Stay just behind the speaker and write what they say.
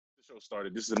Show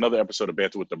started. This is another episode of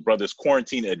Banter with the Brothers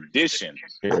Quarantine Edition.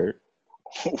 Here.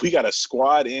 We got a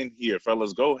squad in here,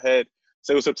 fellas. Go ahead,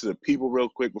 say what's up to the people real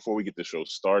quick before we get the show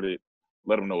started.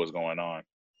 Let them know what's going on.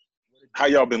 How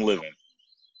y'all been living?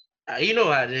 You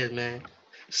know how it is, man.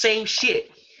 Same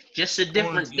shit, just a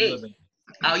different day.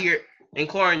 Out here in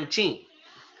quarantine.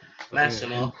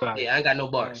 Massimo. Yeah, I ain't got no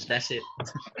bars. That's it.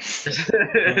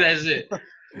 That's it.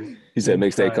 He said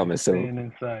mixtape coming soon.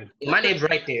 Inside. My name's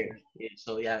right there. Yeah,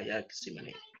 so yeah, I can see my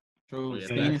name. True. Yeah,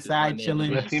 Staying inside,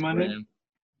 chilling. You see my name?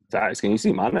 Guys, can you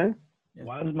see my name?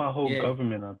 Why is my whole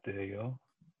government up there, yo?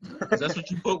 That's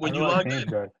what you put when you log in.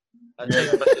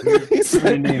 Just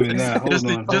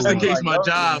in case my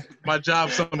job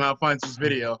somehow finds this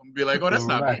video, I'm be like, oh, that's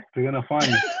not me. They're gonna find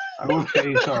me. I work for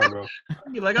HR, bro.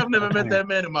 Be like, I've never met that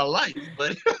man in my life,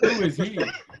 but Who is he?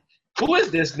 Who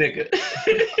is this nigga?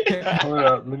 Hold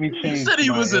up, let me change. You said he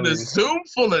was in a Zoom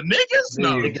full of niggas?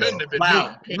 No, it couldn't have been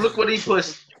me. Look what he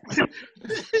put.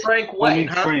 Frank White,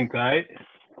 huh? Frank, right?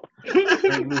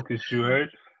 Frank Lucas, you heard?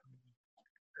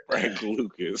 Frank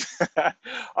Lucas.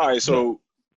 All right, so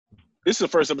this is the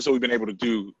first episode we've been able to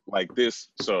do like this.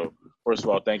 So first of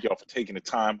all, thank y'all for taking the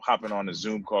time, hopping on the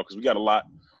Zoom call, because we got a lot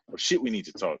of shit we need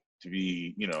to talk, to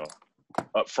be,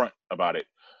 upfront about it.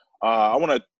 I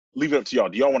want to leave it up to y'all.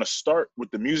 Do y'all want to start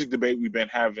with the music debate we've been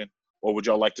having, or would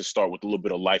y'all like to start with a little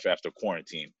bit of life after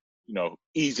quarantine?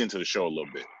 Ease into the show a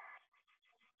little bit.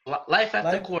 Life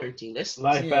after quarantine.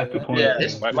 Life after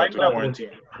quarantine. Life after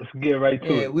quarantine. Let's get right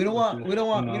to it. We don't want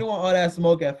all that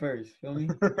smoke at first. Feel me?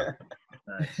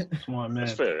 Smart man.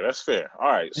 That's fair.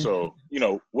 All right. So,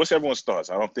 what's everyone's thoughts?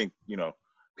 I don't think,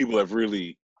 people have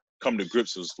really come to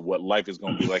grips as to what life is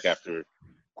going to be like after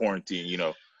quarantine.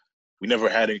 We never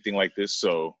had anything like this.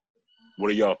 So what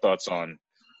are y'all thoughts on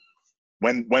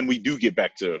when we do get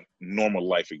back to normal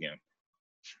life again?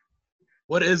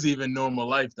 What is even normal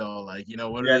life though? Like,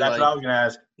 what? Yeah, that's what I was gonna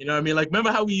ask. You know what I mean? Like,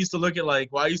 remember how we used to look at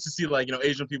I used to see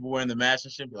Asian people wearing the mask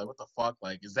and shit. Be like, what the fuck?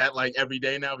 Like, is that like every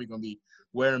day now? We gonna be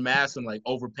wearing masks and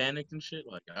over panicked and shit?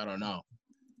 Like, I don't know.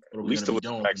 What are we gonna be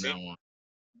doing from now on?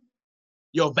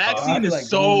 Yo, vaccine is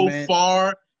so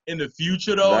far in the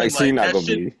future though. Vaccine and, not gonna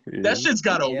be. That shit's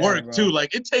gotta work bro. too.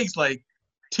 Like, it takes a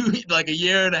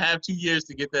year and a half, 2 years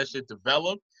to get that shit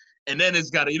developed. And then it's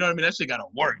got to, that shit got to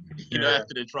work,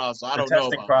 after the trial. So I don't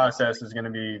know. The testing process is going to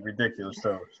be ridiculous,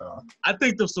 too. So I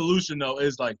think the solution, though,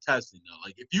 is, testing, though.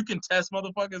 Like, if you can test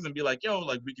motherfuckers and be like, yo,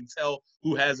 we can tell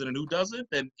who has it and who doesn't,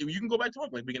 then you can go back to work.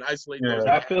 Like, we can isolate those.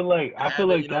 I feel like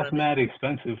that's mad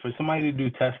expensive. For somebody to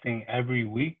do testing every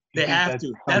week. They have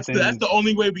to. That's the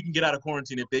only way we can get out of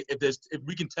quarantine, if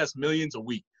we can test millions a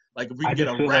week. Like, if we can get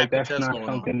a rapid test going on. That's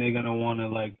not something they're gonna want to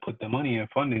put the money and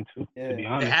funding to. To be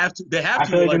honest, They have to. I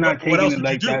feel like they're not taking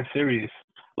it that serious.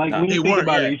 When you think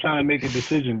about it, you're trying to make a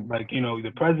decision.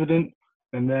 The president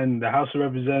and then the House of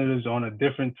Representatives on a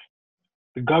different.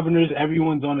 The governors,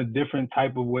 everyone's on a different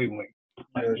type of wavelength.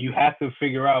 You have to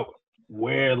figure out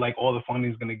where all the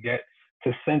funding is gonna get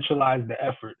to centralize the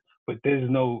effort. But there's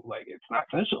no it's not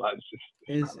centralized.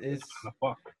 It's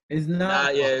fuck. It's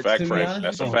not. Fact, Frank.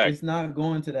 That's a fact. It's not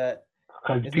going to that.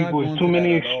 Because it's too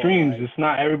many extremes. It's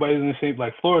not everybody's in the same.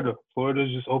 Like Florida.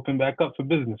 Florida's just opened back up for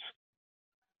business.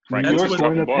 Right. New York's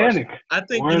in a panic. I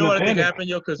think what I think happened,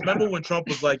 yo. Because remember when Trump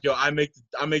was like, yo, I make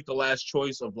the last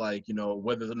choice of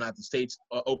whether or not the states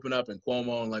open up, and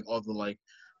Cuomo and all the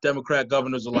Democrat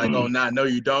governors are like, oh, nah, no,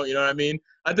 you don't. You know what I mean?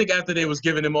 I think after they was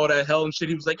giving him all that hell and shit,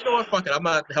 he was like, you know what, fuck it. I'm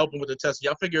not helping with the test.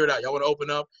 Y'all figure it out. Y'all want to open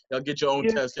up? Y'all get your own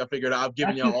test. Y'all figure it out. I'm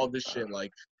giving y'all all this shit.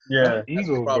 That's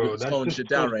ego, bro. That's slowing shit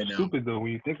down right now. Stupid, though,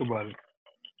 when you think about it.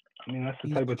 I mean, that's the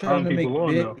type of time people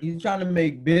on now. He's trying to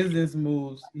make business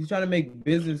moves. He's trying to make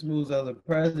business moves as a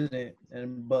president,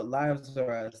 but lives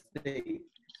are at stake.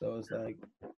 So it's like...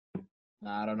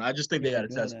 I don't know. I just think they got to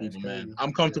test people, man.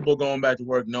 I'm comfortable going back to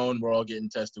work knowing we're all getting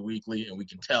tested weekly and we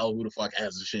can tell who the fuck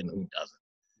has the shit and who doesn't.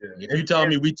 Yeah. If you tell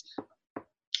me if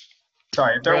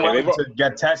they're willing to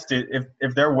get tested,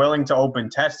 if they're willing to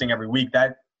open testing every week,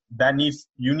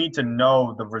 you need to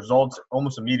know the results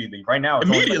almost immediately. Right now, it's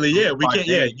immediately, we can't.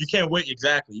 Yeah, you can't wait.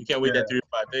 Exactly, you can't wait that 3 to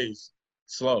 5 days.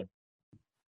 Slow.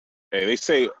 Hey, they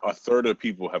say a third of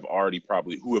people who have already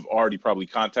probably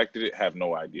contacted it have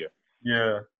no idea.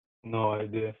 Yeah. No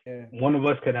idea. Yeah. One of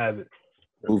us could have it.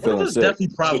 Who feeling sick?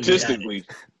 Statistically,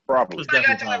 probably. I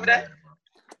got time for that.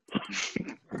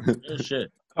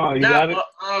 Shit. Oh, you got it?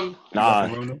 Nah.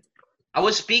 I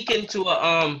was speaking to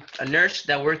a nurse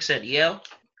that works at Yale.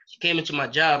 She came into my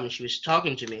job and she was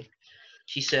talking to me.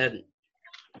 She said,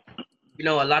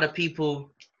 a lot of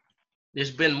people,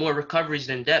 there's been more recoveries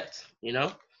than deaths, and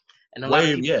a lot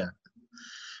of people,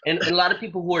 and a lot of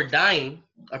people who are dying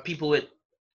are people with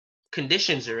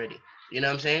conditions already. You know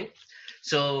what I'm saying?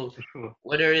 So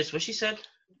whether it's what she said,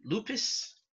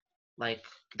 lupus, like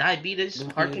diabetes,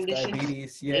 heart conditions.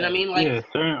 Diabetes, You know what I mean? Like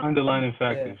certain underlying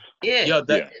factors. Yeah. Yo,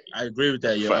 I agree with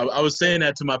that. Yo, I was saying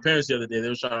that to my parents the other day. They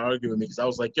were trying to argue with me because I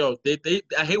was like, yo,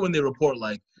 I hate when they report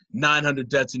like 900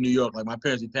 deaths in New York. Like my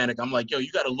parents would panic. I'm like, yo,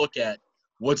 you got to look at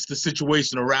what's the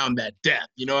situation around that death.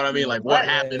 You know what I mean? Like what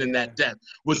happened in that death?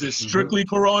 Was it strictly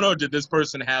corona, or did this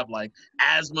person have like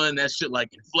asthma and that shit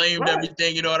like inflamed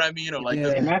everything? You know what I mean? Or like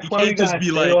you can't just be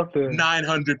like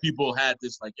 900 people had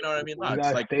this. Like you know what I mean? No, you it's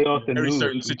gotta like stay off the very news.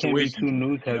 certain You can't be situations. too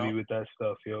news heavy with that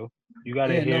stuff, yo. You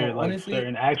gotta hear like honestly,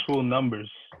 certain actual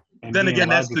numbers. And then again,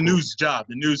 that's logical. the news job.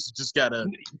 The news just gotta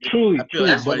truly,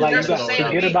 but like you gotta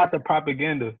forget about the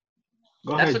propaganda.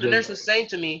 That's what the nurse was saying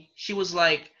to me. She was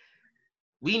like,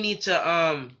 we need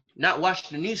to not watch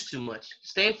the news too much.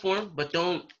 Stay informed, but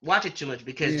don't watch it too much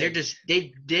because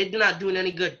they're not doing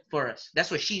any good for us.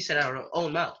 That's what she said out of her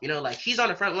own mouth. You know, like she's on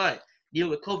the front line dealing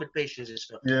with COVID patients and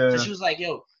stuff. Yeah. So she was like,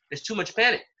 yo, there's too much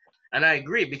panic. And I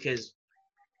agree because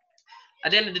at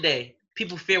the end of the day,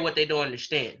 people fear what they don't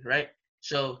understand, right?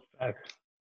 So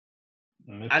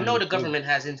I know the government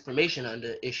has information on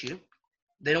the issue.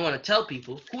 They don't want to tell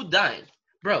people who died.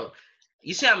 Bro,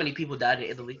 you see how many people died in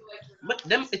Italy? But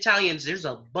them Italians, there's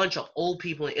a bunch of old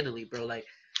people in Italy, bro. Like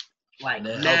the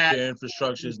healthcare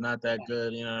infrastructure is not that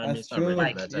good. You know what I mean? It's not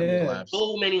ready for that type of collapse.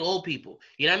 So many old people.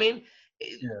 You know what I mean?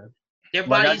 Yeah. Their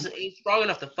bodies ain't strong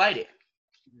enough to fight it.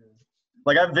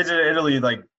 Like I've visited Italy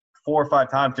like 4 or 5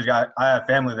 times because I have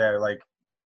family there. Like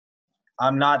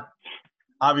I'm not.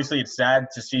 Obviously, it's sad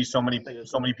to see so many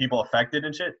people affected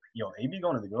and shit. Yo, AB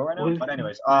going to the girl right now. But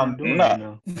anyways, I'm just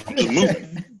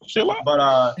moving. Chill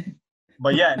out.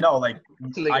 But yeah, no, like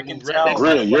I can tell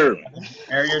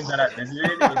areas that I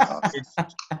visited,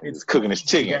 it's cooking his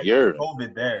chicken. You're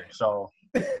COVID there, so.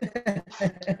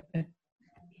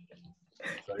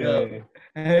 Yeah,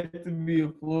 I had to be a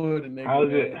Florida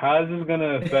nigga. How is this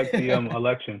gonna affect the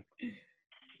election?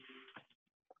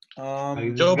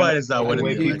 Joe Biden's not winning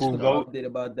the election. Update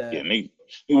about that. Yeah,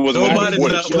 Joe Biden's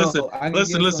not.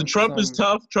 Listen. Trump is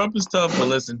tough. But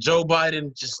listen, Joe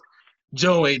Biden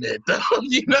Joe ain't it though.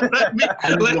 You know what I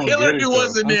mean? Like Hillary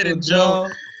wasn't it, and Joe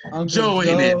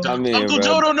ain't it. Uncle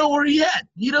Joe don't know where he at.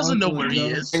 He doesn't know where he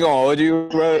is. I'm gonna hold you,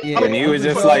 bro. When he was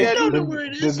just like,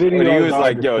 when he was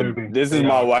like, yo, this is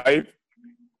my wife.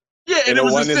 Yeah, and it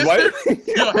was his sister.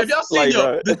 Yo, have y'all seen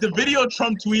like, the video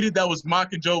Trump tweeted that was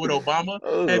mocking Joe with Obama?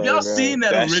 Have y'all seen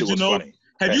that original?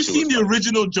 Have you seen the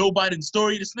original Joe Biden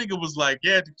story? This nigga was like,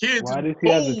 yeah, the kids. Why does he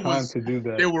have the time to do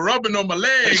that? They were rubbing on my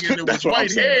leg and there was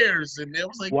white hairs. And it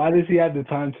was like, why does he have the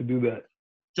time to do that?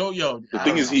 Joe, the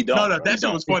thing is he don't. No, that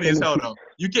shit was funny as hell, though.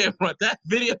 You can't front. That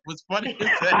video was funny as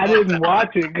hell. I didn't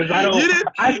watch it because I don't. You didn't?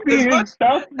 I see his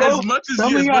stuff, bro. As much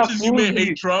as you may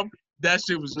hate Trump, that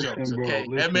shit was jokes, okay?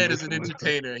 That man is an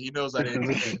entertainer. He knows how to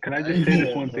entertain. Can I just say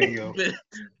this one thing, yo?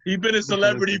 He's been a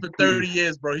celebrity for 30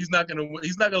 years, bro. He's not gonna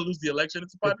lose the election.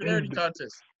 It's a popularity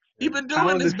contest. He's been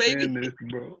doing this, baby. This,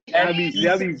 bro.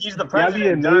 He's the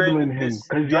president during this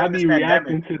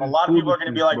pandemic. A lot of people are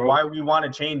gonna be like, why we want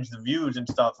to change the views and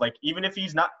stuff. Like, even if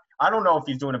he's not, I don't know if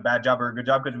he's doing a bad job or a good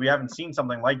job because we haven't seen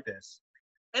something like this.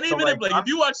 And even if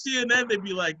you watch CNN, they'd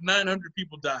be like 900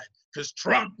 people died because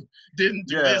Trump didn't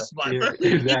do this. Exactly.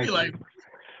 You'd be like,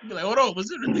 hold on,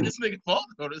 was it really this nigga fault?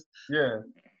 Yeah,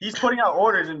 he's putting out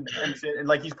orders and shit, and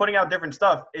like he's putting out different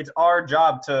stuff. It's our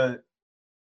job to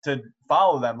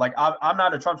follow them. Like I'm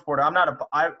not a Trump supporter.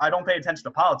 I don't pay attention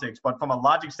to politics, but from a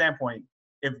logic standpoint,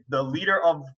 if the leader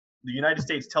of the United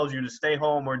States tells you to stay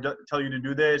home or tell you to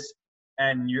do this,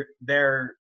 and you're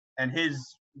there, and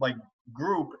his like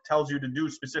group tells you to do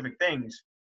specific things.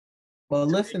 But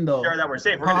listen though, sure that we're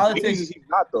safe. He's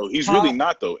not though. He's really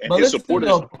not though. And his supporters,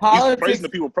 he's praising the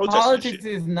people protesting. Politics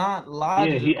is not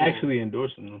logical. Yeah, he actually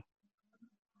endorsing them.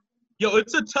 Yo,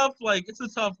 it's a tough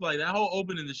that whole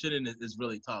opening the shit in is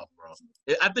really tough, bro.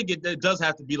 I think it does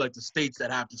have to be like the states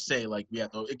that have to say like we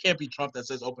have to. It can't be Trump that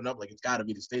says open up. Like it's got to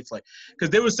be the states, like because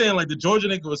they were saying like the Georgia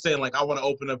nigga was saying like I want to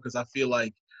open up because I feel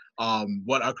like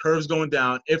what our curve's going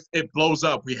down. If it blows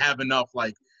up, we have enough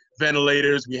like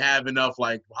ventilators, we have enough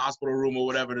like hospital room or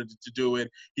whatever to do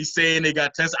it. He's saying they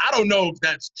got tests. I don't know if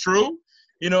that's true.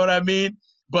 You know what I mean?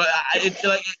 But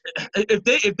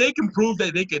if they can prove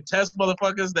that they can test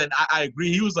motherfuckers, then I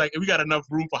agree. He was like, we got enough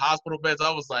room for hospital beds. I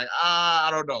was like, I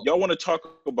don't know. Y'all want to talk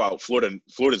about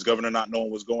Florida's governor not knowing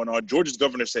what's going on? Georgia's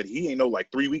governor said he ain't know like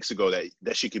 3 weeks ago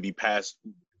that shit could be passed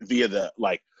via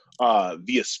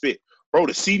via spit. Bro,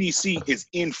 the CDC is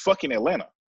in fucking Atlanta.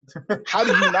 How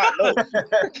do you not know?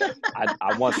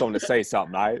 I want someone to say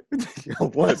something, right? I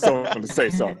want someone to say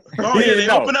something. Oh yeah, they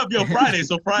open up Friday.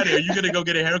 So Friday, are you gonna go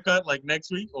get a haircut like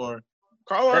next week or?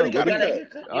 Carl already got a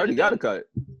cut. I already got a cut.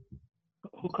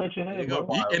 Who cut your hair, bro?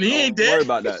 And he ain't Don't dead. worry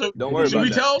about that. So Don't worry about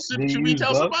that. Should we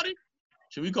tell somebody?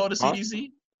 Should we call the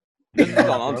CDC? This is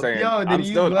all I'm saying. Yo, I'm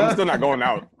still not going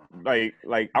out.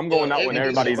 Like I'm going out when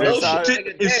everybody's inside.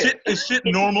 Is shit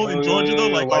normal in Georgia though?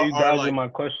 Like, why you dodging my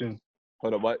question?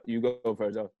 Hold up, what? You go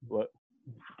first, Joe. What?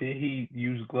 Did he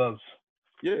use gloves?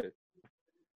 Yeah.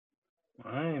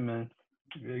 All right, man.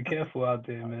 Be careful out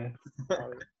there, man.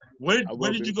 Where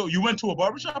did you go? You went to a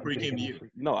barbershop or he came to you?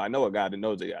 No, I know a guy that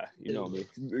knows a guy. You know me.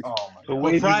 Oh my so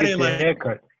where did you get your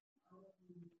haircut?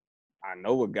 I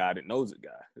know a guy that knows a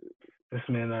guy. This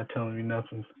man not telling me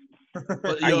nothing.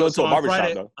 But, I can go to a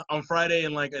barbershop though. On Friday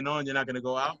and like on, you're not gonna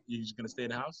go out. You're just gonna stay in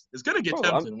the house. It's gonna get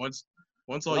tempting once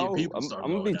all your people start.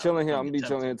 I'm gonna be chilling here. I'm gonna be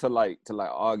chilling here till like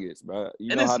August, bro.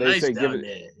 You know how they nice say give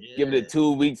it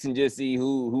 2 weeks and just see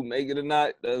who make it or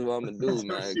not. That's what I'm gonna do,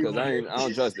 man. Because I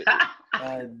don't trust it.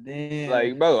 Damn.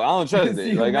 Like, bro, I don't trust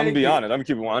it. Like, I'm gonna be honest. I'm gonna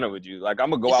keep it 100 with you. Like,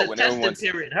 I'm gonna go out when everyone's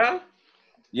period, huh?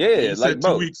 Yeah, like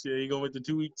 2 weeks. Yeah, you going with the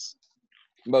 2 weeks.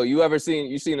 Bro, you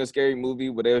seen a scary movie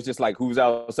where they was just like, who's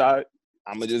outside?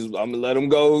 I'm gonna let them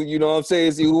go, you know what I'm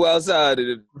saying? See who outside, and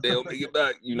if they don't make it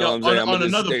back, you know what I'm saying? On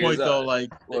another point though,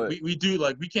 like we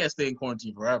can't stay in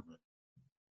quarantine forever.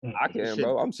 I can,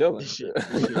 bro. I'm chilling.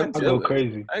 I go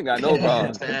crazy. I ain't got no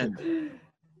problem.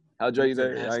 How Dre you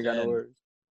say? I ain't got no words.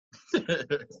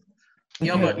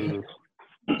 Yo, but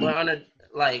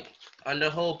on the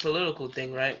whole political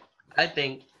thing, right? I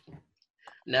think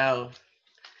now,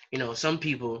 some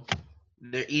people,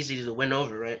 they're easy to win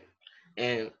over, right?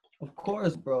 And of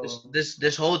course, bro.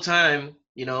 This whole time,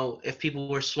 if people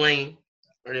were swaying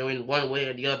or they went one way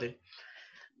or the other,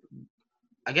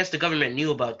 I guess the government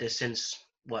knew about this since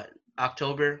what,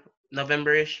 October,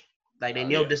 November-ish. Like they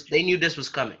knew this. They knew this was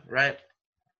coming, right?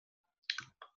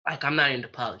 Like I'm not into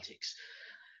politics.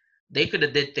 They could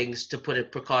have did things to put in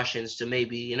precautions to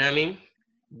maybe, you know what I mean?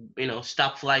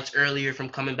 Stop flights earlier from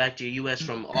coming back to the U.S.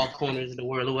 from all corners of the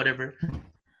world or whatever.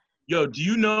 Yo, do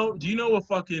you know what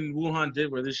fucking Wuhan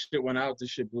did where this shit went out? This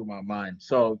shit blew my mind.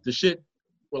 So the shit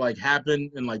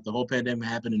happened and like the whole pandemic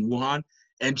happened in Wuhan,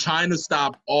 and China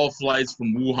stopped all flights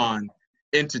from Wuhan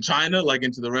into China, like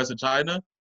into the rest of China,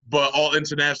 but all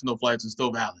international flights are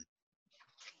still valid.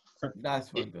 That's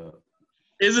fucked up.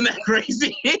 Isn't that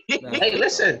crazy? Hey,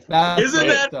 listen. Isn't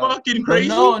that fucking crazy?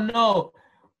 But no.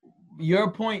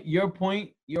 Your point,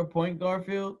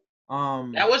 Garfield.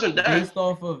 That wasn't done.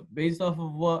 Based off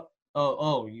of what?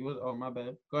 Oh, my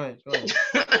bad. Go ahead. Go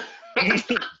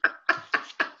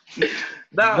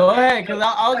ahead, cause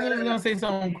I was just gonna say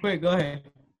something quick. Go ahead.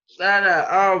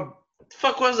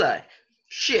 Fuck was I?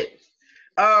 Shit.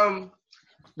 But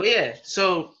yeah,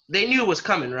 so they knew it was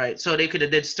coming, right? So they could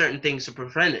have did certain things to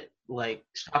prevent it, like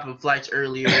stopping flights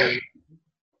earlier,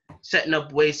 setting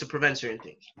up ways to prevent certain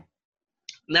things.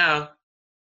 Now,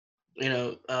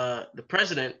 the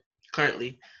president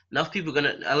currently, a lot of people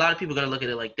gonna look at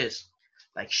it like this,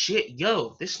 like shit,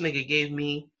 yo, this nigga gave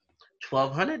me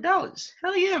 $1,200.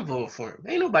 Hell yeah, I'm voting for him.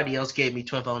 Ain't nobody else gave me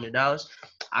 $1,200.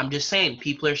 I'm just saying,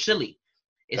 people are silly.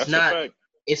 It's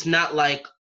not like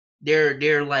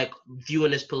they're like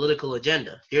viewing this political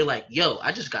agenda. They're like, yo,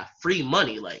 I just got free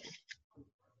money, like.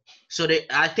 So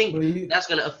I think that's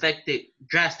gonna affect it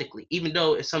drastically, even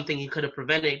though it's something he could have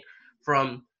prevented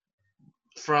from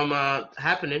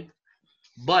happening.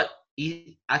 But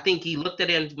I think he looked at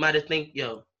it and might have think,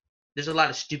 yo, there's a lot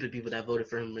of stupid people that voted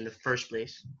for him in the first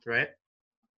place, right?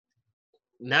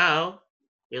 Now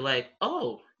you're like,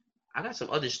 oh, I got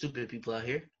some other stupid people out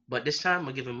here, but this time I'm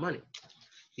gonna give him money.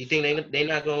 You think they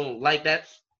not gonna like that?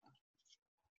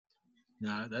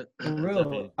 Nah, that for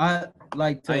real. I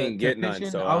ain't getting none,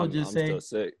 so I would just say, still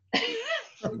sick.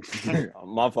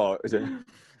 My fault.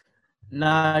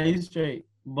 Nah, he's straight.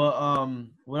 But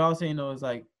what I was saying though is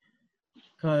like,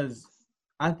 cause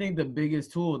I think the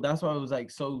biggest tool. That's why it was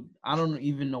like so. I don't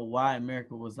even know why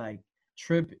America was like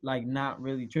not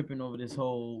really tripping over this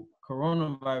whole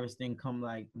coronavirus thing come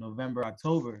like November,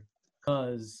 October,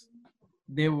 cause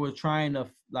they were trying to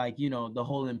the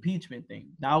whole impeachment thing.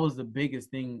 That was the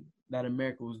biggest thing that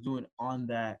America was doing on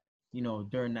that,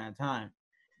 during that time.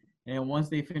 And once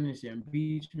they finished the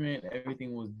impeachment,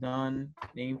 everything was done.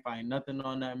 They didn't find nothing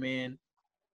on that man.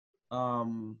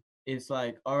 It's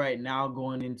like, all right, now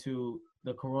going into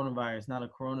the coronavirus. Now the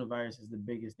coronavirus is the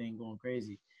biggest thing going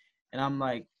crazy. And I'm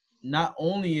like, not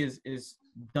only is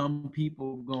dumb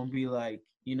people gonna be like,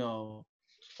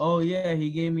 oh yeah, he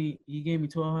gave me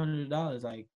 $1,200.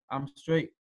 Like, I'm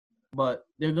straight. But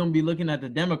they're gonna be looking at the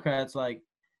Democrats like,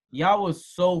 y'all was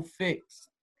so fixed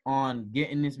on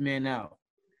getting this man out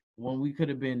when we could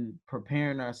have been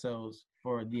preparing ourselves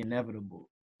for the inevitable.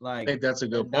 Like, I think that's a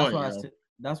good point.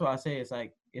 That's why I say it's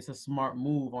like it's a smart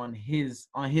move on his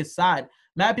side.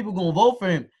 Mad people gonna vote for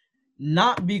him,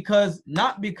 not because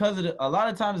of the. A lot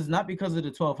of times it's not because of the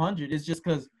 1,200. It's just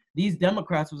because these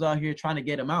Democrats was out here trying to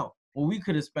get him out. When we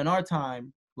could have spent our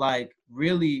time like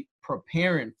really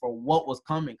preparing for what was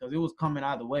coming, because it was coming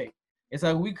either way. It's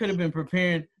like we could have been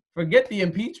preparing. Forget the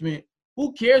impeachment.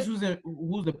 Who cares who's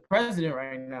the president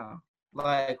right now?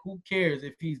 Like, who cares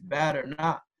if he's bad or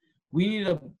not? We need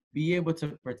to be able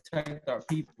to protect our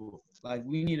people. Like,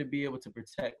 we need to be able to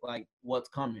protect like what's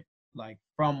coming, like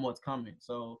from what's coming.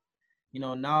 So,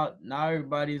 now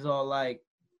everybody's all like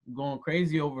going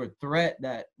crazy over a threat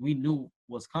that we knew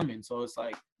was coming. So it's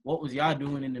like, what was y'all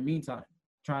doing in the meantime?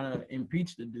 Trying to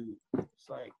impeach the dude. It's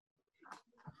like,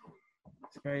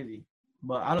 it's crazy.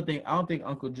 But I don't think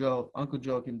Uncle Joe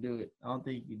can do it. I don't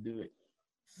think he can do it.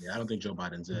 Yeah, I don't think Joe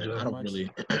Biden's it. I don't really.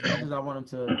 As much as I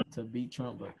want him to beat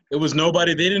Trump, but it was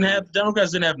nobody.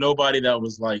 Democrats didn't have nobody that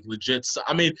was like legit.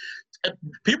 I mean,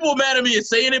 people were mad at me at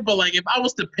saying it, but like if I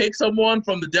was to pick someone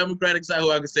from the Democratic side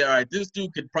who I could say, all right, this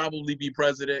dude could probably be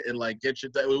president and like get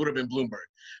shit done, it would have been Bloomberg.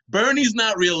 Bernie's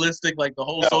not realistic. Like the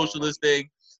whole socialist thing,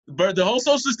 the whole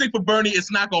socialist thing for Bernie, it's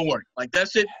not gonna work. Like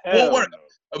that shit won't work.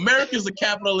 America's a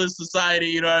capitalist society,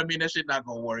 you know what I mean? That shit not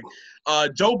gonna work.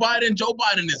 Joe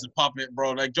Biden is a puppet,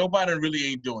 bro. Like Joe Biden really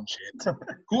ain't doing shit.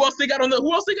 Who else they got on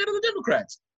the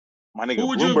Democrats? My nigga,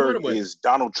 Bloomberg is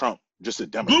Donald Trump, just a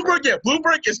Democrat.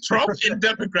 Bloomberg is Trump and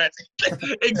Democrats.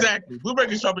 Exactly.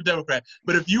 Bloomberg is Trump and Democrat.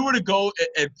 But if you were to go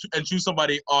and choose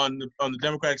somebody on the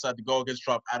Democratic side to go against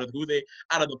Trump out of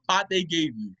the pot they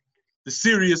gave you, the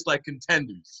serious like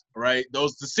contenders, right? The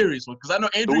serious ones. Because I know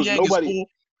Andrew Yang is cool.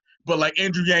 But like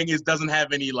Andrew Yang doesn't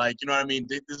have any like, you know what I mean?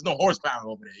 There's no horsepower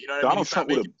over there. You know what Donald Trump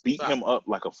would have beat him up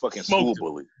like a fucking school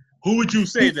bully. Who would you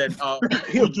say that?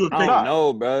 Who would you have picked? I don't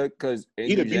know, bro, because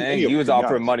he was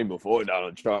offering money before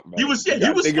Donald Trump. Bro. He was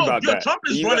Trump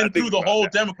is running through the whole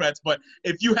Democrats. But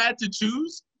if you had to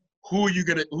choose, who are you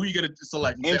gonna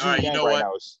select? And say, all right, you know what?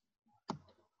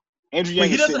 Andrew Yang,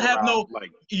 he doesn't have no like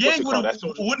Yang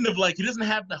wouldn't have like he doesn't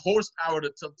have the horsepower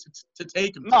to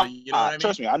take him. No, you know what I mean?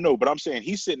 Trust me, I know, but I'm saying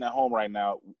he's sitting at home right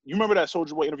now. You remember that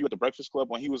Soulja Boy interview at the Breakfast Club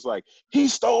when he was like, he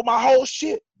stole my whole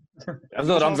shit. That's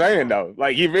what I'm saying though.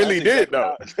 Like he really did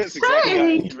though. That's exactly how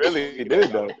he really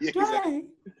did though. Yeah, exactly.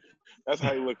 That's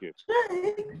how you look at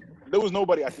it. There was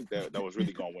nobody I think that was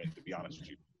really gonna win, to be honest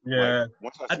with you. Yeah.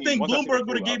 Like, I think Bloomberg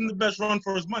would have gave him the best run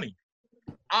for his money.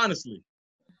 Honestly.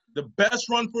 The best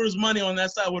run for his money on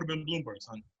that side would have been Bloomberg,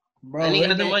 son. Bro, and he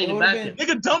got the money to back it.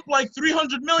 Nigga dumped like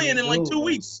 $300 million in like 2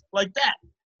 weeks, like that,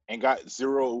 and got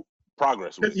zero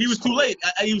progress. He was too late.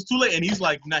 He was too late, and he's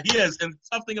like, nah, he has. And the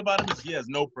tough thing about him is he has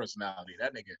no personality.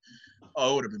 That nigga,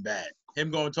 it would have been bad.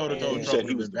 Him going toe to toe with Trump would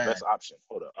have been bad. Best option.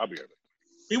 Hold up, I'll be right back.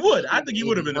 He would. I think he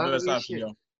would have been the best option,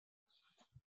 yo.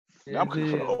 Yeah, I'm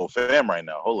cooking for the whole fam right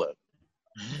now. Hold up.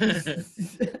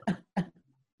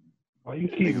 Why you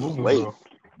keep moving, bro?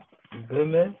 Good,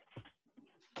 man.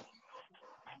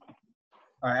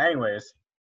 All right, anyways.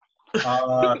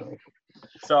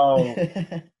 So,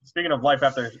 speaking of life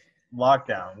after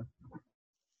lockdown,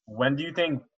 when do you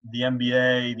think the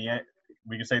NBA,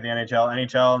 we could say the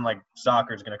NHL, and like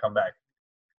soccer is going to come back?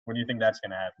 When do you think that's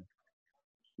going to happen?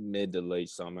 Mid to late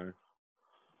summer.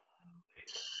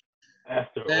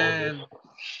 After August.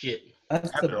 Shit.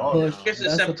 That's the push. It's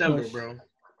in September, bro.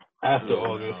 After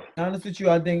August. Honest with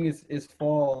you, I think it's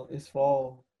fall. It's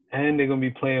fall. And they're gonna be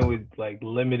playing with like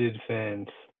limited fans.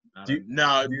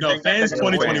 No, fans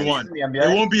 2021.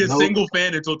 There won't be a single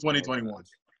fan until 2021.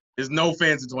 There's no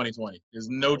fans in 2020. There's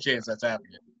no chance that's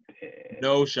happening.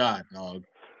 No shot, dog.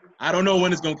 I don't know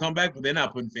when it's gonna come back, but they're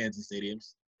not putting fans in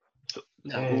stadiums.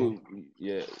 No.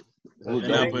 Yeah. They're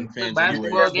not putting fans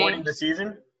Basketball game the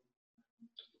season.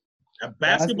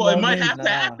 Basketball, it might have to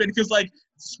happen because like.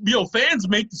 Fans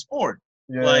make the sport.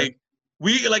 Yeah. Like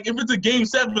if it's a game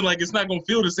 7, like it's not gonna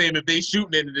feel the same if they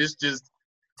shooting it and it's just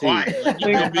quiet. Like,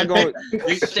 you're not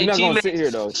gonna sit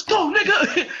here though. Go,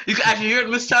 nigga! You can actually hear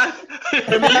it this time.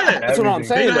 That's what I'm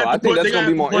saying though. I think that's gonna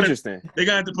be more interesting. They're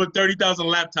gonna have to put 30,000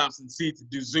 laptops in seats to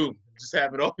do Zoom. Just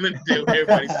have it all in the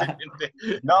everybody sitting in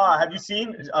there. No, have you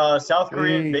seen South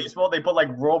Korean baseball? They put like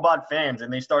robot fans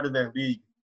and they started their league.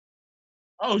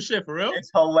 Oh shit, for real?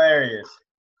 It's hilarious.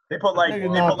 They put like 10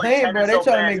 or so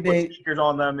fans, put speakers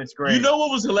on them. It's great. You know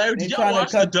what was hilarious? Did y'all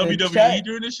watch the WWE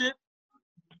during this shit?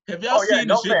 Have y'all seen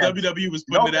the shit WWE was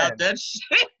putting it out? That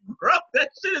shit, bro. That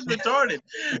shit is retarded.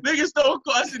 Nigga Stone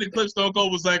Cold, I see the clip. Stone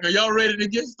Cold was like, "Are y'all ready to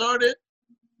get started?"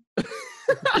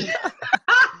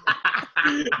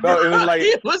 Bro, it was like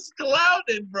he was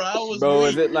clouded, bro. I was bro, weak.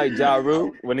 is it like Ja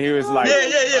Rule when he was like, Yeah.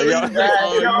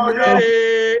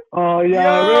 Oh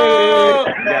yeah,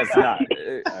 I guess not.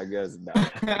 I guess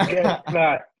not. Guess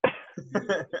not.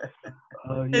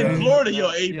 In Florida,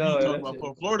 AP talking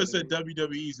about Florida said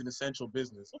WWE is an essential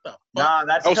business. What the fuck? Nah,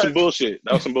 that was some bullshit.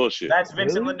 That was some bullshit. That's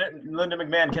Vincent Linda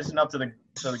McMahon kissing up to the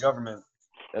government.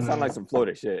 That sounds like some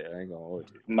Florida shit. I ain't gonna hold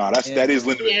you. Nah, that is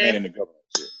Linda McMahon in the government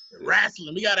shit.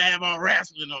 Wrestling. We gotta have our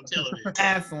wrestling on television.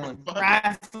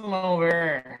 Wrestling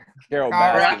over. Carol Bro, I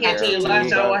Baskin. can't tell you the last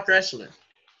time I watched wrestling.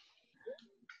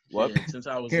 What? Yeah, since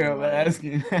I was Carol in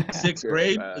Baskin. sixth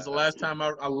grade is the last time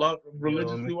I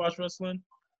religiously watched wrestling.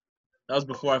 That was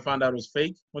before I found out it was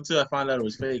fake. Until I found out it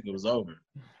was fake, it was over.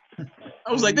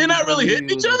 I was like, they're not really hitting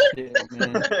each other?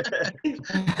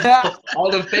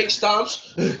 All them fake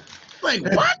stomps. Like,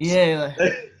 what? Yeah.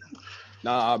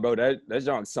 Nah, bro, that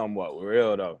junk somewhat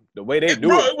real though. The way they do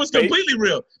bro, it, it was fake. completely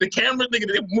real. The camera, nigga,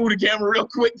 they moved the camera real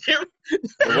quick. The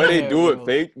way they do it,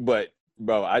 fake. But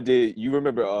bro, I did. You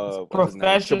remember?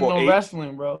 Professional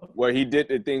wrestling, bro. Where he did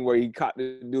the thing where he caught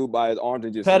the dude by his arms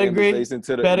and just Pedigree. slammed his face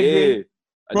into the Pedigree.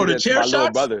 Bro, the chair shots. Little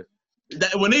brother.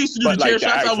 When they used to do the chair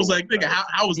shots, I was like, nigga,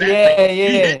 how was that?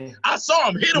 Yeah. I saw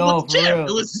him hit him with the chair. Real.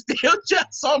 It was still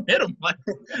just saw him hit him. Like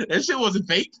that shit wasn't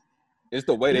fake. It's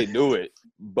the way they do it.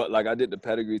 But like I did the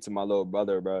pedigree to my little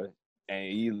brother, bro,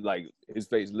 and he like his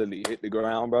face literally hit the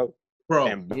ground, bro.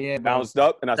 And bounced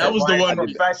up, and I said, that was the one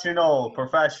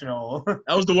professional.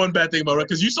 That was the one bad thing about it,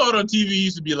 because you saw it on TV. You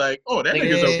used to be like, "Oh, that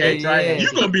nigga's okay.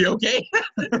 You gonna be okay."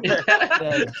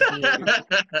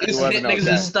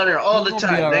 Niggas is stunner all the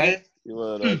time, nigga. You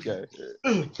was okay.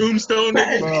 Tombstone,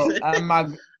 nigga. Bro,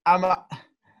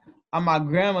 at my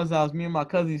grandma's house, me and my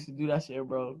cousin used to do that shit,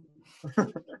 bro.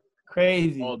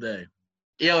 Crazy. All day.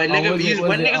 Yo, and niggas is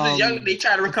young, they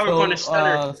try to recover from the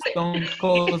stunner. Stone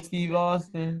Cold Steve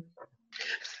Austin.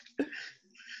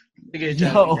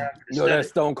 Yo, that's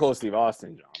Stone Cold Steve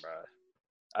Austin, John, bro.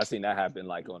 I seen that happen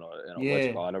like in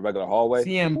a regular hallway.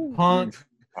 CM Punk.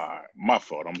 All right, my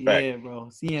fault. I'm back. Yeah, bro.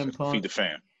 CM Punk. Feed the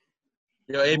fam.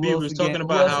 Yo, AB was talking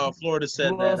about how Florida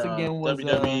said that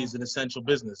WWE is an essential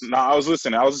business. No, I was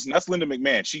listening. That's Linda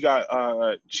McMahon. She got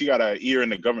a ear in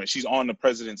the government. She's on the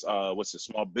president's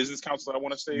Small Business Council, I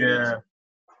want to say. Yeah.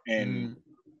 And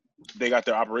they got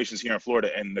their operations here in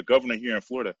Florida, and the governor here in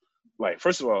Florida, like,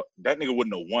 first of all, that nigga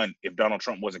wouldn't have won if Donald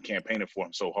Trump wasn't campaigning for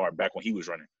him so hard back when he was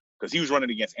running, because he was running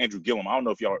against Andrew Gillum. I don't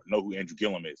know if y'all know who Andrew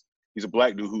Gillum is. He's a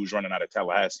black dude who's running out of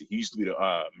Tallahassee. He used to be the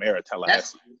mayor of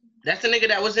Tallahassee. That's the nigga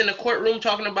that was in the courtroom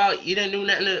talking about you didn't do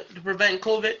nothing to prevent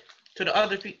COVID to the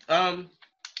other people.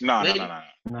 Nah. Yeah,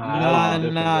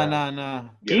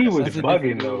 he was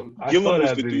bugging though. I saw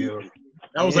that video.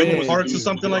 That was like Parks or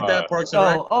something like that. Parks and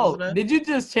Rec. Oh, did you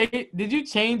just change? Did you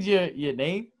change your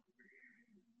name?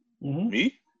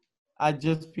 Me? I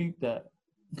just peeped that.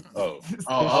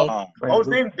 His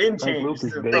name didn't change.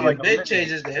 Did change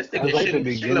his name. This nigga shouldn't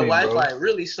the Wi-Fi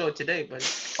really slow today, but.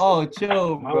 Oh,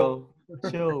 chill, bro.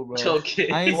 Chill, bro. Chill,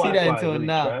 kid. I ain't see that until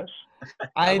now.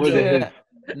 I ain't see that.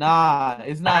 Nah,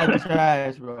 it's not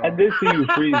trash, bro. I did see you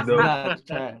freeze though. It's not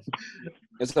trash.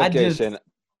 It's okay, Shannon.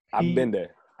 I've been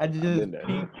there. I just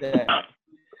peeped that.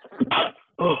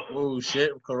 Oh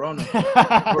shit, Corona.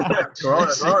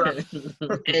 Corona.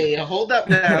 Hey, hold up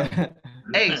now.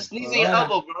 Hey, sneeze in your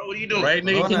elbow, bro. What are you doing? Right,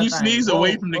 nigga? Can you sneeze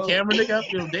away from the camera, nigga? I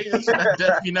feel dangerous.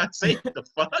 You're not safe. The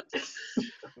fuck?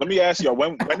 Let me ask y'all,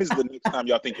 when is the next time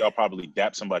y'all think y'all probably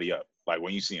dap somebody up? Like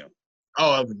when you see them?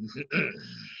 Oh,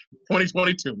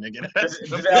 2022, nigga. That's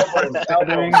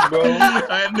Elbows, bro.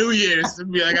 At New Year's,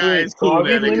 it'd be like, all right, it's cool. So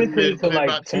That nigga limited to like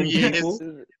about 2 years.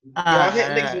 Y'all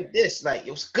hit niggas with this, like,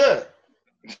 it was good.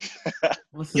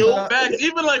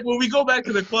 Even like when we go back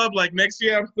to the club, like next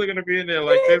year, I'm still gonna be in there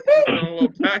like this.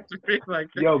 Back to me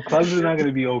like this. Yo, clubs are not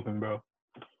gonna be open, bro.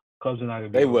 Clubs are not gonna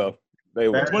be. They will.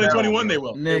 2021, they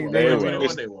will. They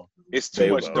will. It's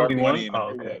too much dark money.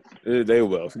 Okay. They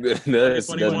will. That's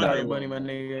not money, my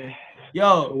nigga.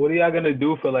 Yo, what are y'all gonna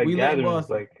do for like gatherings?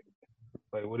 Like,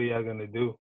 what are y'all gonna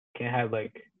do? Can't have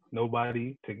like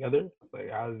nobody together.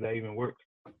 Like, how does that even work?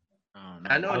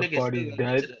 I know niggas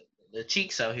dead. The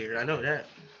cheeks out here. I know that.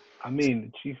 I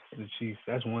mean, the Chiefs.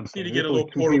 That's one thing. You need to get a little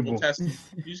portable test. You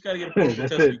just gotta get a portable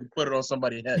test. You can put it on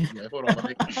somebody's head. Yeah, hold on, my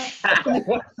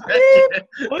nigga.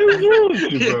 What is wrong with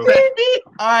you, bro?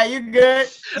 All right, you good?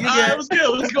 All right, what's good?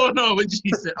 What's going on with you?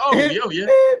 He said, "Oh, yo, yeah,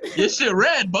 your shit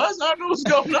red, Buzz. I don't know what's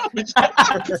going on with you."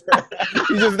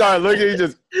 He just started looking. He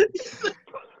just.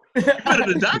 Go to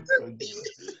the doctor.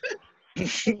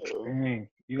 Dang,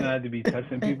 you gonna have to be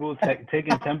testing people,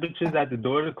 taking temperatures at the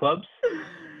door to clubs.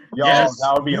 Yo, Yes.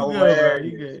 that would be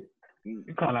hilarious. Good. You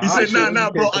kind of He said, nah,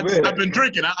 bro. I've been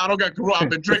drinking. I don't got corona. I've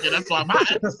been drinking. That's why I'm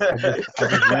hot. I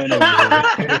just ran over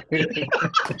here.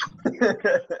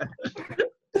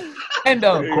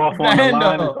 Endo. Cough on the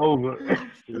line, it's over.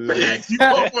 Yes, you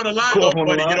cough on the line, Cough on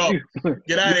the buddy. Get line. off.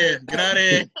 Get out of here. Get out of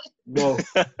here. Go.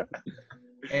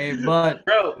 Hey, but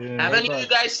Bro, Yeah. have any of you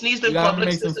guys sneezed in You gotta public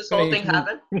make since some this whole thing space.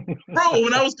 happened? Bro,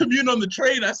 when I was commuting on the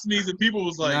train, I sneezed and people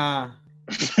was like, nah.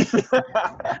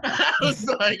 I was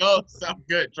like, oh, sound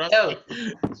good. Trust Yo,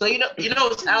 me. so you know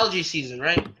it's allergy season,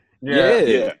 right?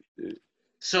 Yeah.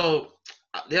 So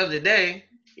the other day,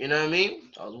 you know what I mean?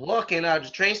 I was walking out of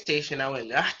the train station. I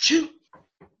went, achoo.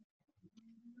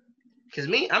 Cause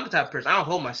me, I'm the type of person, I don't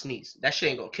hold my sneeze. That shit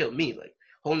ain't gonna kill me. Like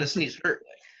holding the sneeze hurt.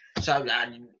 Like, so you know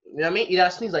what I mean? You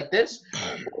gotta sneeze like this.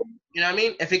 You know what I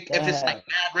mean? If it's like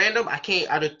mad random, I can't. You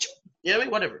know what I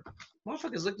mean? Whatever.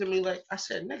 Motherfuckers looked at me like I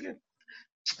said, nigga,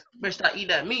 better stop eating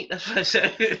that meat. That's what I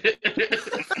said.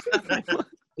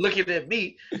 Looking at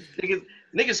me,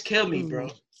 niggas kill me, bro.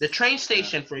 The train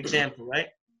station, for example, right?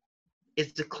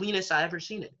 It's the cleanest I ever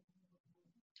seen it.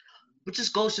 But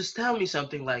just goes to tell me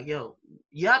something like, yo,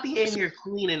 y'all be in here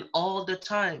cleaning all the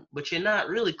time, but you're not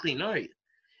really clean, are you?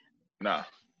 Nah.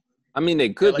 I mean, they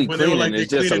could be when they were, cleaning. like,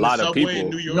 It's they just a cleaning the lot of subway in people.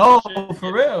 New York No, and shit.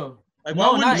 for real. Like,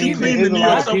 No, why not wouldn't you even. clean the There's a New lot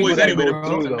York of people subways that anyway? go bro.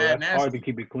 through, It's though. mad That's hard nasty. to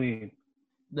keep it clean.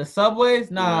 The subways,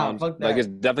 You know nah, what I'm fuck that. Like, it's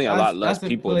definitely a lot less That's a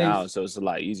people place. now, so it's a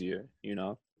lot easier, you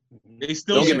know? They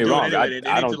still Don't get should me do wrong. it anyway. They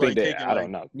I need don't to, think like, that. take it, I like,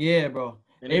 don't know. Yeah, bro.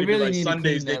 They They need to be really like need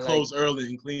Sundays. to They clean that. close early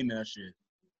and clean that shit.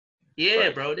 Yeah,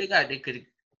 bro. They could.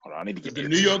 Hold on, I need to get The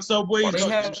New York subways, They them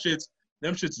have- shits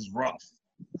is rough.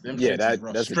 Them Yeah, shits is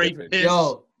rough. that's the Straight difference. piss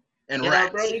Yo, and Yo,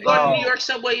 rats. bro, you go to Oh. New York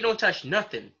subway, you don't touch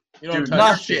nothing. You don't Dude, touch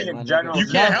nothing, shit. in general. You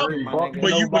can't help nothing, it. my Fuck nigga. But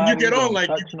when you nobody, get on, don't like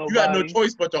touch you got no nobody.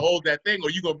 choice but to hold that thing, or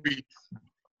you gonna be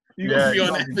Yeah, be you on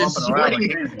don't that be bitch bumping around like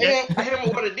swinging. crazy. I hit him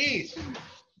with one of these.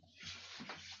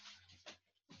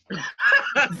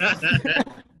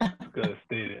 Good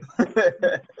stated.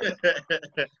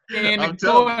 in I'm the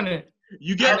telling corner.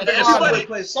 you get everybody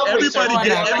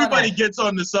gets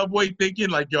on the subway thinking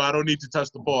like, yo, I don't need to touch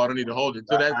the ball, I don't need to hold it.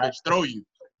 So that bitch throw you,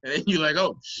 and then you're like,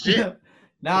 oh shit.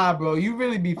 Nah, bro, you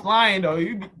really be flying though.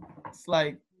 It's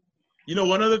like, You know,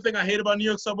 one other thing I hate about New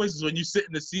York subways is when you sit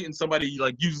in the seat and somebody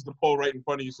like uses the pole right in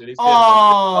front of you, so they stand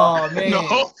man.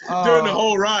 during the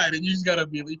whole ride, and you just gotta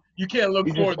be, you can't look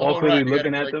You forward just the whole awkwardly ride. You gotta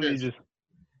looking be at like them. this. You just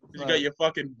You got your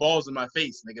fucking balls in my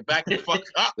face, nigga. Back the fuck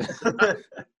up.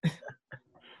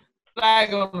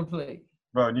 flag on the plate.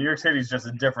 Bro, New York City's just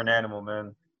a different animal,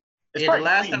 man. It's Yeah, the probably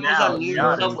last clean time I was now, on New to be York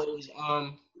honest. subway was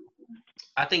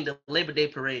I think the Labor Day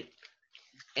parade,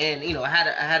 and I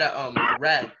had a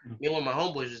rag. Me and one of my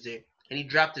homeboys was there, and he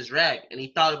dropped his rag, and he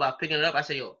thought about picking it up. I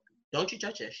said, "Yo, don't you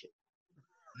touch that shit."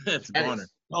 It's That goner.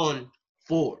 is on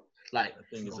for like That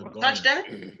thing is a goner. touch that.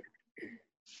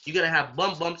 You're gonna have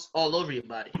bumps all over your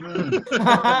body. For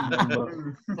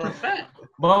a fact.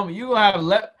 Bum, you gonna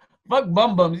have fuck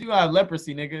bums. You gonna have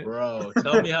leprosy, nigga. Bro,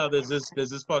 tell me how there's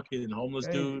this fucking homeless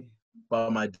dude by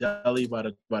my deli, by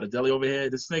the deli over here.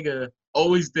 This nigga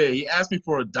always there. He asked me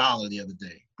for $1 the other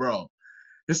day, bro.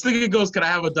 This nigga goes, "Can I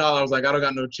have $1?" I was like, "I don't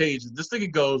got no change." This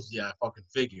nigga goes, "Yeah, I fucking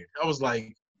figured." I was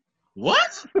like,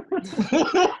 "What?"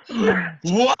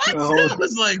 What? I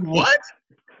was like, "What?"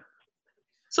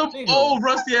 Some old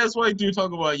rusty ass white dude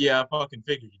talking about, "Yeah, I fucking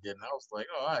figured you did." And I was like,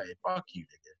 "Oh, all right, fuck you,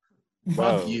 nigga.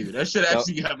 Fuck you." That shit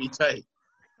actually got me tight.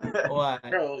 Why?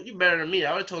 Bro, you better than me.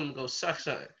 I would have told him to go suck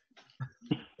something.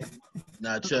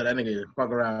 Nah, chill. That nigga fuck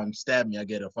around and stab me. I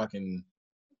get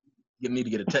need to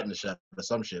get a tetanus shot or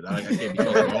some shit. I can't be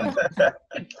fucking homeless.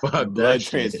 Fuck Blood that shit.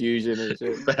 transfusion and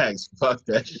shit. Facts. Fuck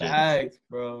that shit. Facts,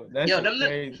 bro. That's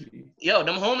crazy. Them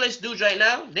homeless dudes right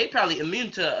now, they probably immune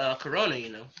to corona,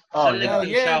 Oh, Some niggas been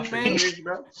yeah, shot for man. years,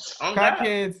 bro. On God.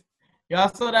 Crackheads. Y'all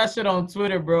saw that shit on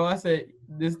Twitter, bro. I said,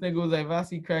 this nigga was like, if I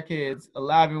see crackheads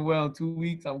alive and well in 2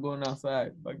 weeks, I'm going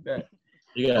outside. Fuck that.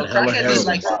 You got Crackheads is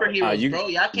like heroin. superheroes, bro.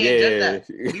 Y'all can't judge that.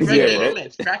 We regular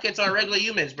humans. Crackheads are regular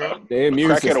humans, bro. Their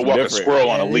immune Crackhead system will walk a different. squirrel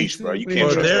on a leash, bro. You can't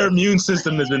Bro, trust their that. immune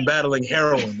system has been battling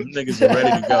heroin. Them niggas are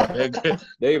ready to go. They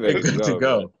They're ready good to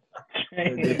go.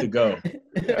 They're good to go.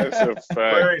 That's a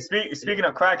fact. Wait, speaking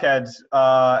of crackheads,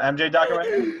 MJ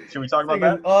documentary, should we talk about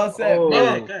that? All set, Oh.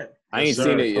 bro. Good. I ain't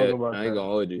seen it yet. I ain't gonna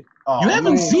hold you. Oh, You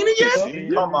haven't seen it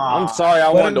yet? Come on. I'm sorry. I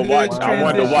wanted to watch. good I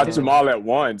wanted to watch transition. them all at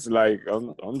once. Like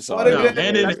I'm sorry. No,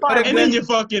 hand in your What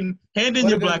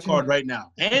a black good card choice. right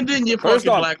now. Hand in your First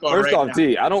fucking off, black card right now.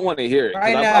 T, I don't want to hear it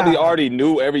because Right I probably now. already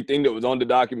knew everything that was on the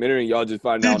documentary, and y'all just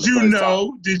find out.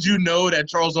 Did you know that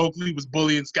Charles Oakley was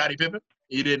bullying Scottie Pippen?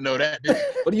 You didn't know that, did you?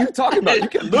 What are you talking about? You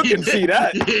can look and see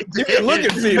that. You can look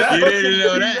and see that. You didn't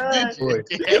know that, did you?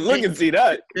 You can look and see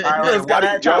that. All right,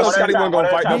 Scotty wasn't gonna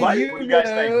fight nobody. What do you guys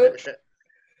think?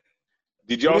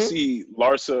 Did y'all see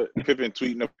Larsa Pippen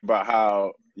tweeting about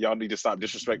how y'all need to stop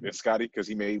disrespecting Scotty because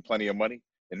he made plenty of money?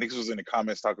 And niggas was in the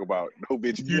comments talking about, no,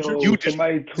 bitch, Yo,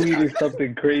 somebody tweeted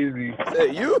something crazy.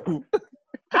 Hey, you.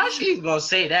 How's she gonna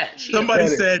say that? Somebody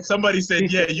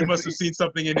said, yeah, you must have seen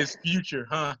something in his future,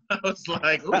 huh? I was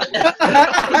like, ooh.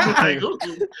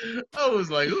 I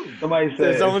was like, ooh. Somebody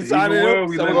said, someone signed it up.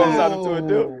 Someone signed up to it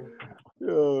too.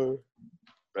 Yo.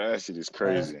 That shit is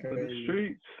crazy. The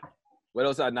streets. What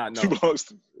else I not know?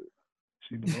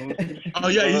 Oh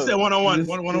yeah, you said one-on-one.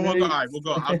 One-on-one. All right, we'll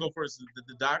go. I'll go first.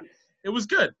 The doc. It was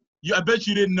good. I bet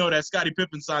you didn't know that Scottie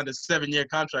Pippen signed a 7-year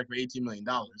contract for $18 million.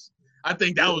 I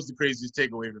think that was the craziest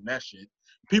takeaway from that shit.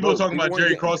 People are talking about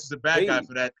Jerry Cross as a bad guy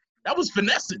for that. That was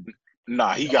finessing.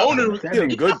 Nah, he got owner.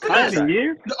 Good contract.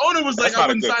 The owner was like, I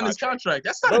wouldn't sign this contract.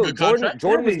 That's not a good contract.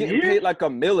 Jordan was getting paid like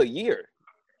 $1 million a year.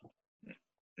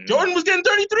 Jordan was getting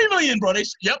 $33 million, bro.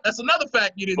 That's another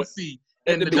fact you didn't see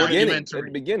in the documentary. At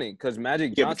the beginning, because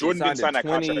Magic Johnson signed a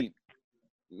 20.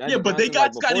 But they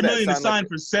got Scottie Million to sign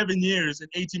for 7 years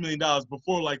and $18 million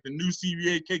before like the new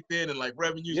CBA kicked in and like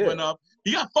revenues went up.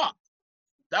 He got fucked.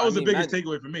 That was the biggest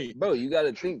takeaway for me. Bro, you got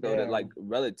to think though that like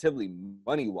relatively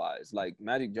money wise, like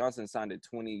Magic Johnson signed a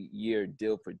 20-year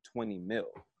deal for $20 million.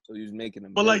 So he was making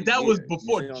them. But like that was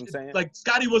before. You know what I'm saying? Like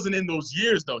Scottie wasn't in those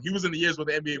years though. He was in the years where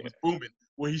the NBA was booming,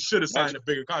 where he should have signed a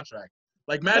bigger contract.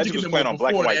 Like Magic and them were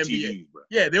before the NBA. TV,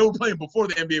 yeah, they were playing before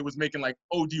the NBA was making like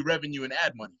OD revenue and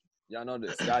ad money. Y'all know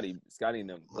that Scotty and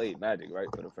them played Magic, right,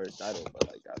 for the first title, but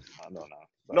like I don't know.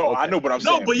 But, no, I know, but I'm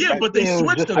saying. No, but yeah, but they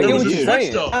switched them. I There get was what a you're switch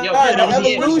saying. though. Yeah, There was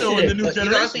a evolution. switch though in the new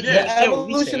generation. The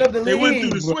evolution of the league. They went through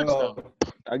the switch though.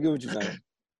 I get what you're saying.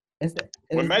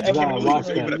 When Magic came in the league, was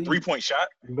it even a 3-point shot?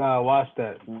 You gotta watch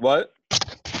that. What?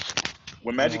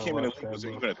 When Magic came in the league, was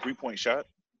it even a 3-point shot?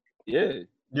 Yeah.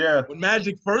 Yeah. When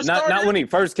Magic first started? Not when he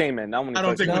first came in. Not when he I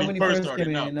don't think first when he first started,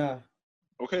 no.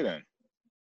 Okay, then.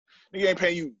 Nigga ain't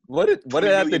paying you. What did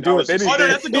it have to do with anything? Oh, no,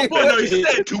 that's a good point. No, he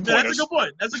said Two that's a good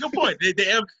point. That's a good point. They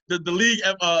have the league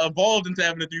evolved into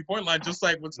having a 3-point line, just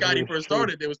like when Scotty first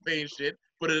started, they was paying shit,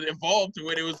 but it evolved to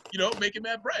it. It was, making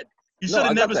mad bread. He should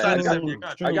have never signed a 7-year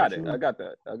contract. I got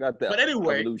that. But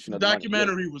anyway, the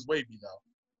documentary was wavy though.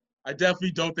 I definitely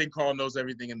don't think Carl knows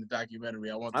everything in the documentary.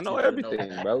 I know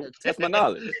everything, bro. That's my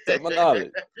knowledge.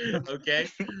 Okay,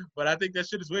 but I think that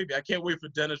shit is wavy. I can't wait for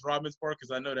Dennis Rodman's part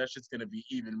because I know that shit's gonna be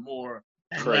even more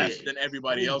crazy than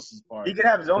everybody else's part. He could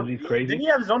have his own. Didn't he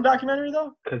have his own documentary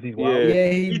though? Because he's wild. Yeah,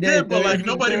 he did, but like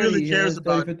nobody really cares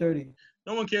about. 30.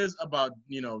 No one cares about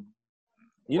You're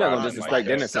not gonna disrespect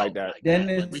Dennis like that.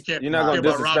 Dennis, you're not gonna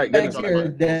disrespect Dennis.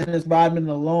 Dennis Rodman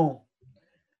alone.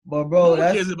 But bro,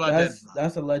 that's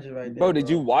a legend right there. Bro, did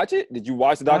you watch it? Did you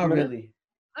watch the documentary? Not really.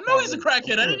 I know he's a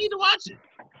crackhead. I didn't need to watch it.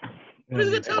 What is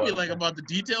he gonna tell me like about the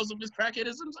details of his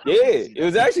crackheadism? Yeah, it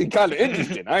was actually kind of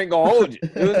interesting. I ain't gonna hold you.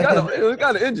 It was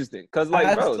kind of interesting because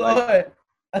like, bro,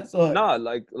 I saw it. Nah,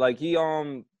 like he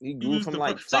grew from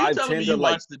like 5'10" to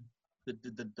like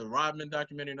the Rodman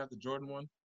documentary, not the Jordan one.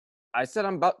 I said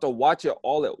I'm about to watch it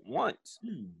all at once.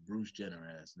 Bruce Jenner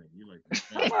ass nigga. You like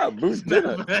that? Come on, Bruce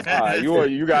Jenner. All right,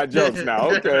 you got jokes now.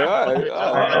 Okay, all right.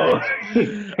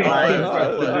 Are you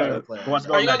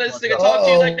gonna let this nigga talk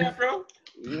to you like that, bro?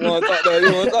 You want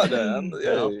to talk that?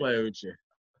 Yeah, I'll play with you.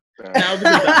 Now,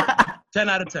 10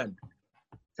 out of 10.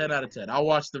 10 out of 10. I'll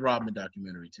watch the Rodman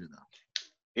documentary too, though.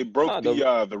 It broke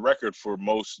the record for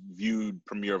most viewed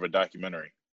premiere of a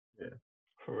documentary. Yeah.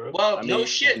 For real? Well, no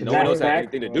shit. No one else had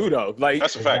anything to do though. Like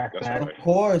that's a fact. Of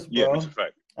course, bro. Yeah, that's a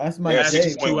fact. That's my yeah,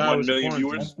 take. 6.1 million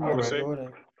viewers. I would say.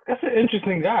 That's an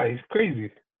interesting guy. He's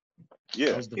crazy.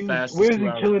 Yeah. Where is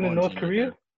he chilling in North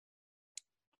Korea?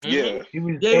 Yeah. He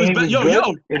was I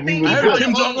heard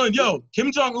Kim Jong-un.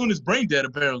 Kim Jong-un is brain dead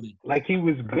apparently. Like he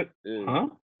was good. Huh?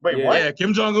 Wait, what? Yeah,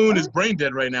 Kim Jong-un is brain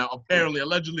dead right now. Apparently,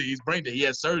 allegedly, he's brain dead. He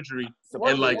had surgery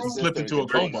and like slipped into a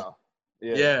coma.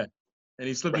 Yeah. And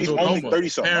he slipped into a coma.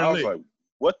 30-something. I was like,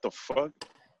 what the fuck?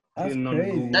 That's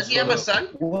crazy. Does he have a son?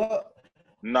 What?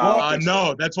 Nah.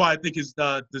 No, that's why I think his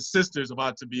the sister's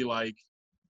about to be like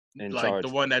the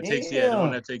one that takes the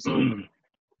one that takes over.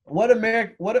 What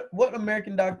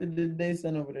American doctor did they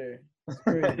send over there? That's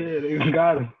crazy. Yeah, they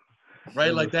got him.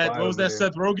 right? Like that. What was that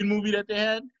Seth Rogen movie that they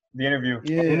had? The Interview.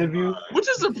 Yeah. Interview. Which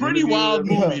is a pretty wild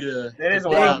movie to. It is a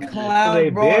They wild movie. clown, They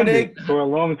bro. banned They, it for a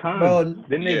long time. bro,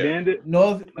 Didn't they banned it?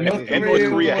 North And North Korea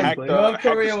Korea was, hacked North the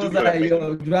Korea was studio like, that made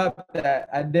yo, drop that.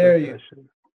 I dare you.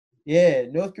 Yeah,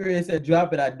 North Korea said,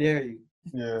 drop it. I dare you.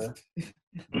 Yeah.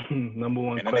 Number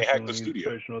one And then they question hacked the when you studio.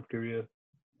 search North Korea.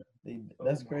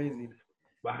 That's crazy.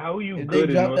 But how are you If good they in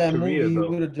dropped North that Korea, movie, he though?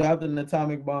 would have dropped an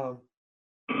atomic bomb.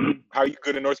 How you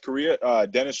good in North Korea?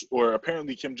 Dennis, or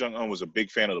apparently Kim Jong-un was a big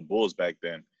fan of the Bulls back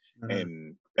then.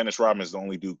 And Dennis Rodman is the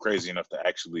only dude crazy enough to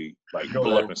actually like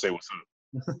pull up and say what's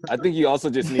up. I think he also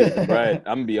just needed the bread.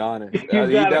 I'm gonna be honest. He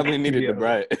definitely needed the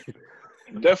bread.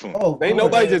 Definitely. Oh, Ain't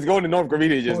nobody just going to North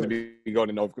Korea just to be going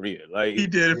to North Korea. Like He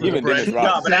did it for even the bread. Dennis No,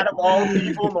 Rodman. but out of all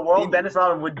people in the world, Dennis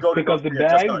Rodman would go to Pick up the North Korea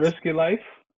just bag, 'cause. risk your life.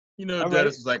 You know, All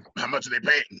Dennis was like, "How much are they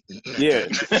paying?" Yeah,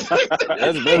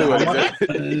 that's really what he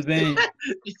said. His vein.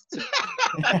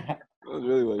 That's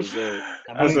really what he said.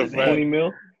 That's a 20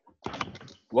 mil?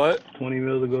 What? 20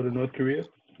 mil to go to North Korea?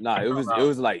 Nah, it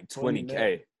was like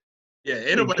 20K. Yeah,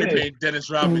 ain't nobody paying Dennis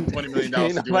Rodman $20 million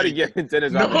Ain't to do nobody anything. getting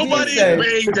Dennis Rodman. Nobody's said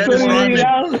paying Dennis Rodman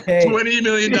 $20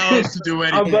 million to do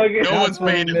I'm anything. bugging. No one's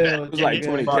paying him that. It was like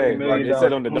 20K. $20 They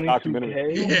said on the documentary.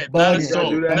 22K? Yeah, not a Bugging.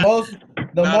 soul.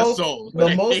 The Not a soul.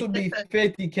 most would be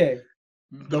 50K.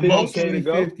 The most would be to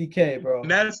go? 50K, bro.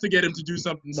 And that's to get him to do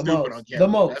something The stupid most. on camera. The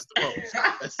most. That's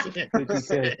the most.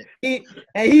 That's it.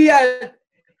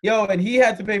 He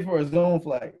had to pay for his own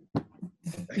flight.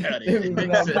 It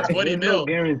makes sense. 20 There's mil. no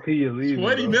guarantee you're leaving.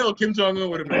 20 mil. Kim Jong-un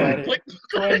would have been like,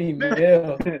 20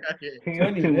 mil.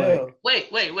 20 mil. Wait.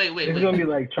 It's gonna be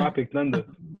like Tropic Thunder.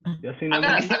 Y'all seen I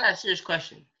that movie? got a serious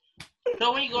question.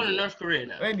 So when you go to North Korea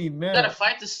now, 20 mil. you gotta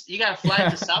fly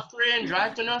to South Korea and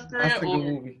drive to North Korea, That's a good or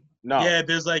movie. No. Yeah,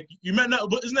 there's like, you might not,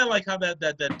 but isn't that like how that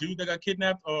dude that got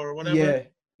kidnapped or whatever? Yeah.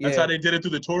 That's how they did it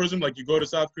through the tourism. Like you go to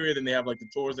South Korea, then they have like the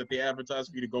tours that they advertise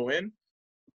for you to go in.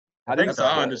 That's how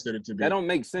I understood it to be. That don't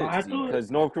make sense because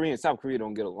North Korea and South Korea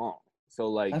don't get along. So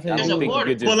like, I There's don't a think you border.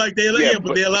 could just. But like they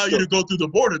allow you to go through the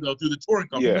border though, through the touring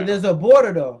company. Yeah. But there's a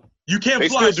border though. You can't They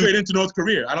fly still do- straight into North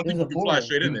Korea. I don't think There's you a can fly border.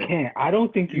 straight in You there. can't. I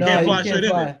don't think you No, can't can. fly straight in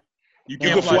fly. there. You You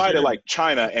can't can fly fly straight to in like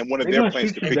China, and one of They're their gonna planes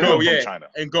shoot could you pick down. you Oh up yeah, from China.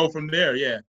 and go from there.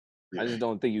 Yeah, I just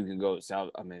don't think you can go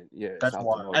south. I mean, yeah. That's south to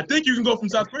wild. North. I think you can go from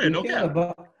South Korea. No cap.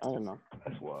 But I don't know.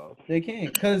 That's wild. they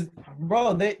can't, cause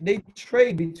bro, they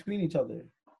trade between each other.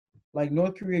 Like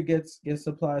North Korea gets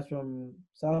supplies from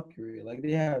South Korea. Like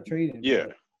they have trading. Yeah,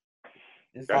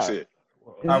 It's that's like- it.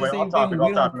 It's All the right, same off topic,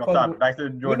 thing. off topic. Back to the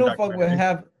We Jordan don't fuck with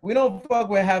documentary. we don't fuck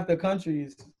with half the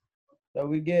countries that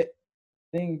we get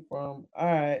thing from. All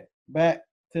right, back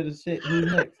to the shit.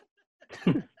 Who's next?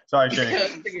 Sorry,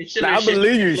 Shane. Nah, I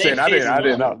believe you, Shane. I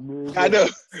didn't know. I know.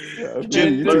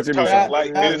 Jen, You learn teaching me talk something.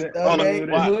 like this on a Okay,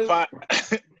 Wi-Fi.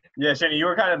 Yeah, Shane, you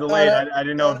were kind of delayed. I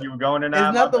didn't know if you were going or not.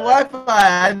 It's not the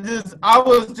Wi-Fi. I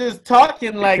was just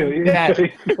talking like that.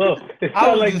 It I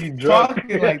sounds was like just you drunk.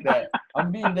 talking like that.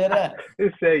 I'm being dead ass.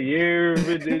 It said year.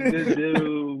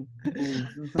 Do.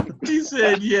 He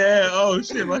said, "Yeah, oh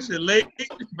shit, my shit late."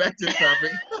 Back to the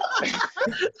topic.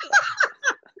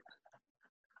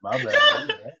 My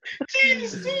bad.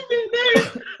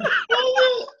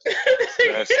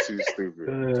 That's too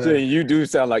stupid. Shane, you do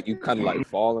sound like you kind of like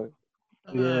falling,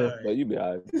 Yeah. but you be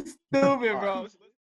alright. Stupid, bro.